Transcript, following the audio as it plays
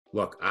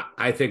Look,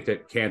 I think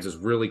that Kansas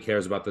really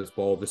cares about this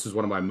bowl. This is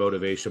one of my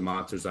motivation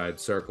monsters I had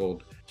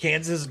circled.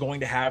 Kansas is going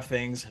to have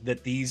things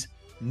that these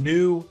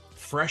new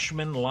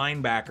freshman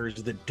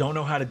linebackers that don't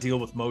know how to deal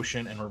with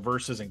motion and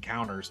reverses and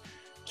counters,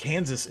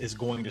 Kansas is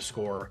going to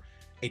score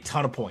a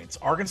ton of points.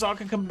 Arkansas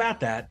can combat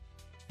that,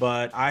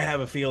 but I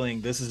have a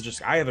feeling this is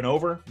just, I have an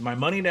over. My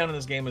money down in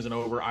this game is an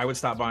over. I would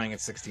stop buying at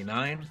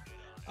 69.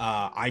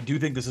 I do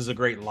think this is a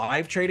great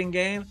live trading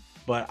game,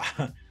 but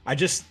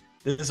this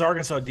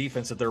Arkansas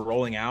defense that they're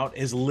rolling out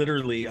is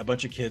literally a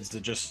bunch of kids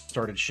that just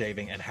started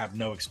shaving and have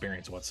no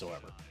experience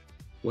whatsoever.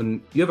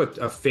 When you have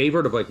a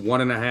favorite of like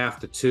 1.5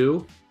 to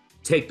 2,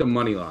 take the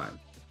money line.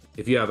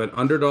 If you have an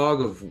underdog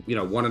of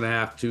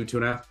 1.5, 2,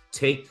 2.5,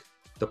 take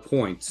the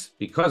points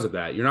because of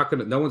that. You're not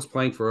gonna. No one's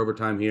playing for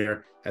overtime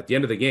here. At the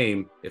end of the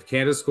game, if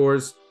Kansas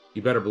scores,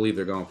 you better believe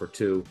they're going for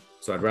 2.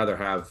 So I'd rather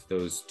have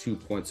those 2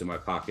 points in my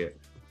pocket.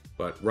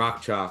 But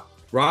rock chalk,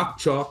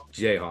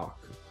 Jayhawk.